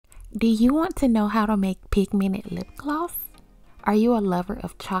Do you want to know how to make pigmented lip gloss? Are you a lover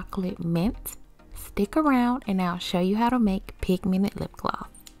of chocolate mint? Stick around and I'll show you how to make pigmented lip gloss.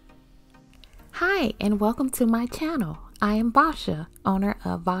 Hi and welcome to my channel. I am Basha, owner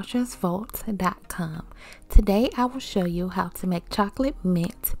of VashasVault.com. Today I will show you how to make chocolate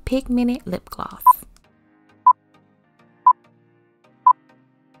mint pigmented lip gloss.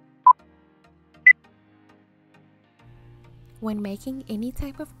 When making any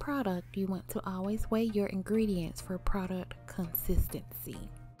type of product, you want to always weigh your ingredients for product consistency.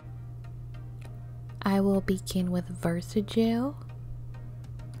 I will begin with Versagel,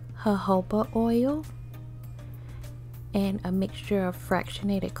 Jojoba Oil, and a mixture of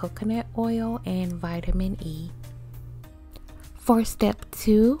Fractionated Coconut Oil and vitamin E. For step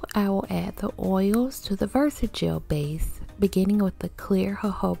 2, I will add the oils to the Versagel base, beginning with the clear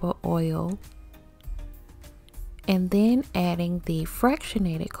jojoba oil, and then adding the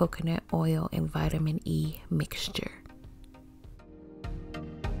Fractionated Coconut Oil and vitamin E mixture.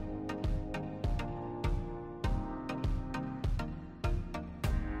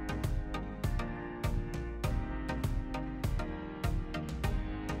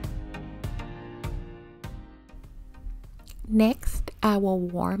 Next, I will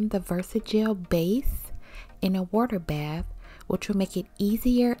warm the Versagel base in a water bath, which will make it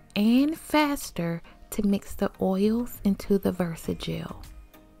easier and faster to mix the oils into the Versagel.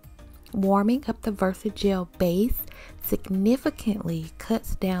 Warming up the Versagel base significantly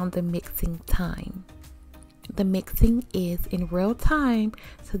cuts down the mixing time. The mixing is in real time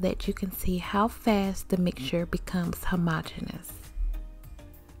so that you can see how fast the mixture becomes homogeneous.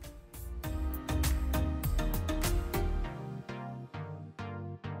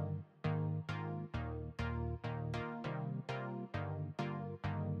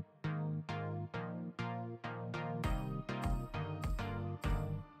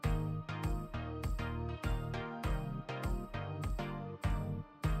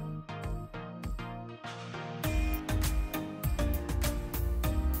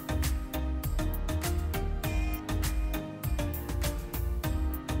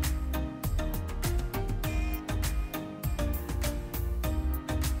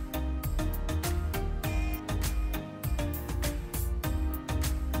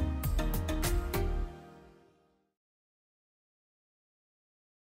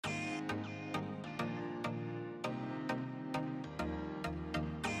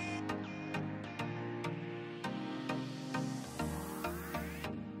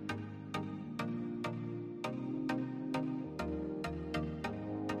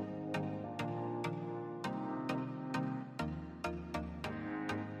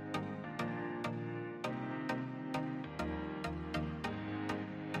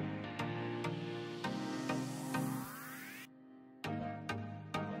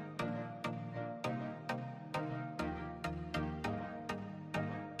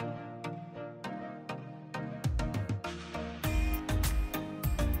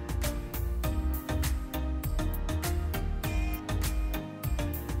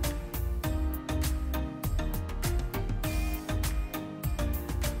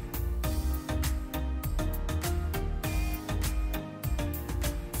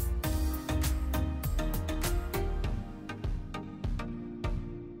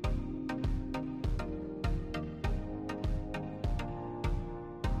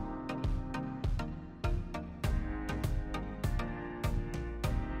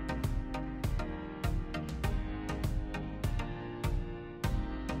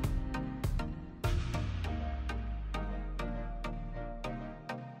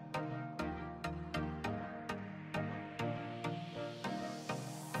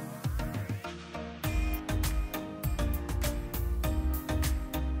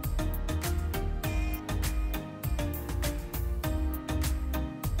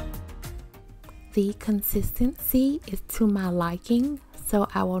 The consistency is to my liking, so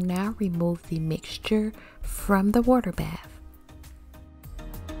I will now remove the mixture from the water bath.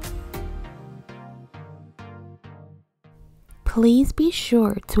 Please be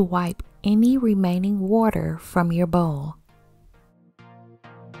sure to wipe any remaining water from your bowl.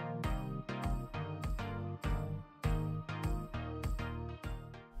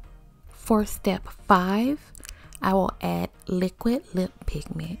 For step 5, I will add liquid lip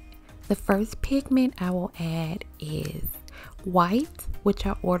pigment. The first pigment I will add is white, which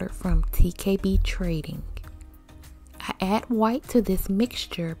I ordered from TKB Trading. I add white to this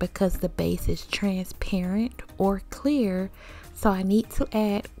mixture because the base is transparent or clear, so I need to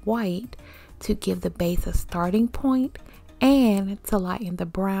add white to give the base a starting point and to lighten the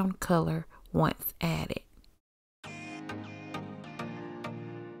brown color once added.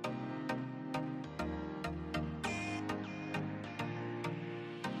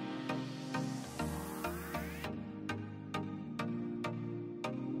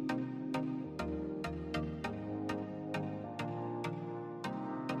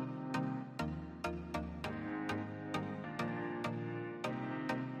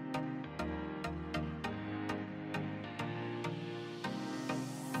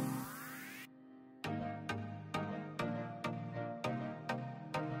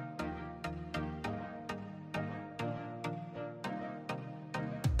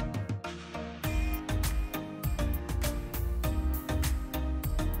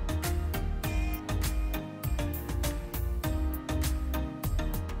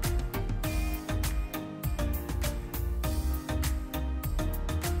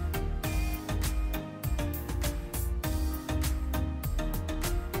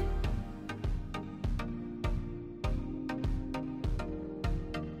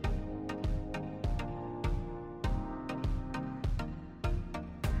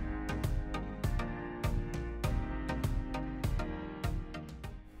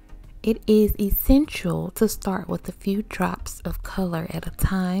 It is essential to start with a few drops of color at a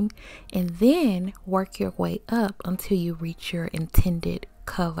time and then work your way up until you reach your intended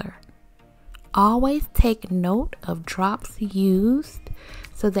color. Always take note of drops used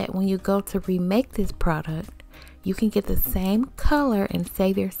so that when you go to remake this product, you can get the same color and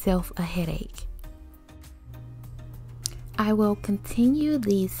save yourself a headache. I will continue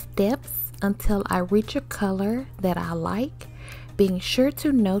these steps until I reach a color that I like, being sure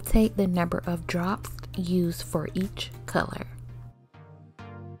to notate the number of drops used for each color.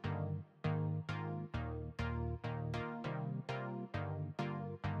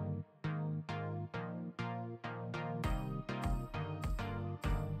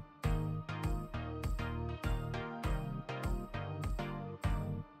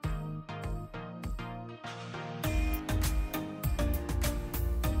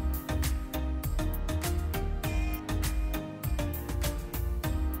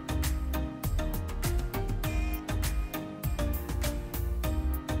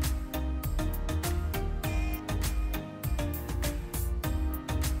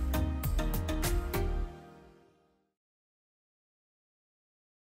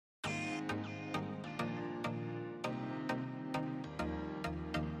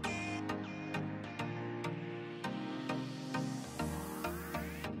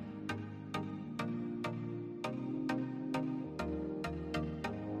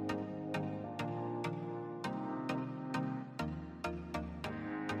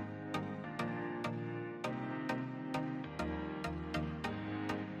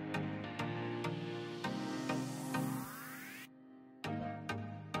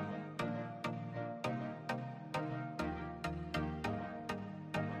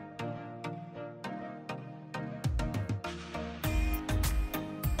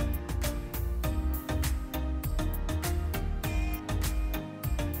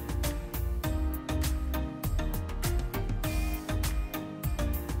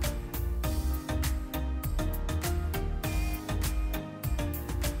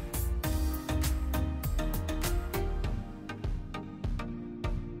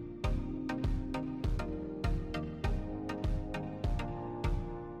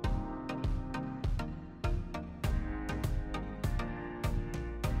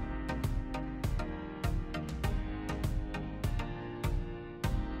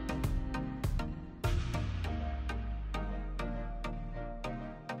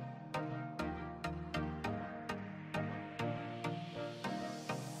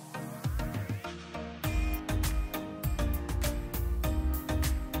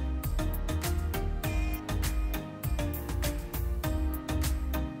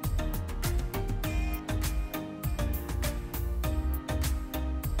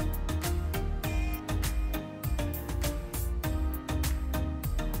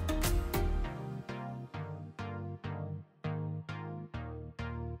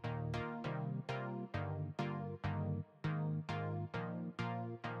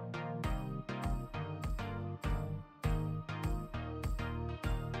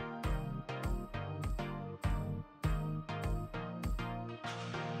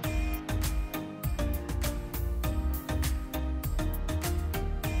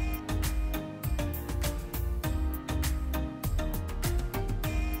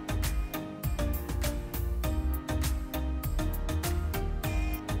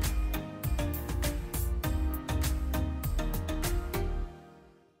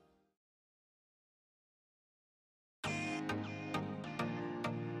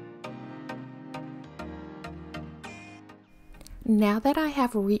 Now that I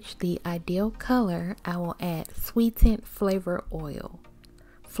have reached the ideal color, I will add Sweetened Flavor Oil.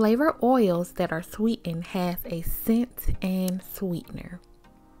 Flavor oils that are sweetened has a scent and sweetener.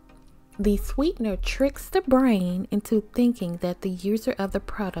 The sweetener tricks the brain into thinking that the user of the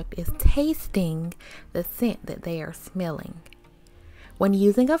product is tasting the scent that they are smelling. When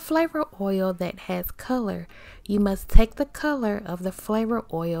using a flavor oil that has color, you must take the color of the flavor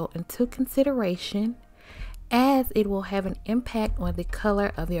oil into consideration, as it will have an impact on the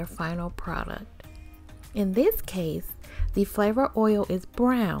color of your final product. In this case, the flavor oil is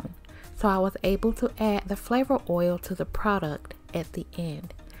brown, so I was able to add the flavor oil to the product at the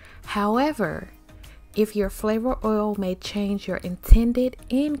end. However, if your flavor oil may change your intended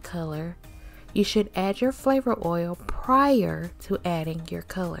end color, you should add your flavor oil prior to adding your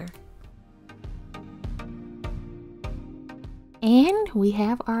color. And we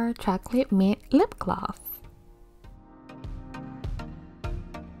have our chocolate mint lip gloss.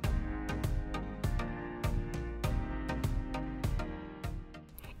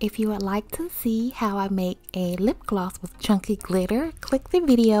 If you would like to see how I make a lip gloss with chunky glitter, click the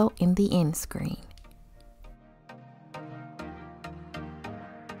video in the end screen.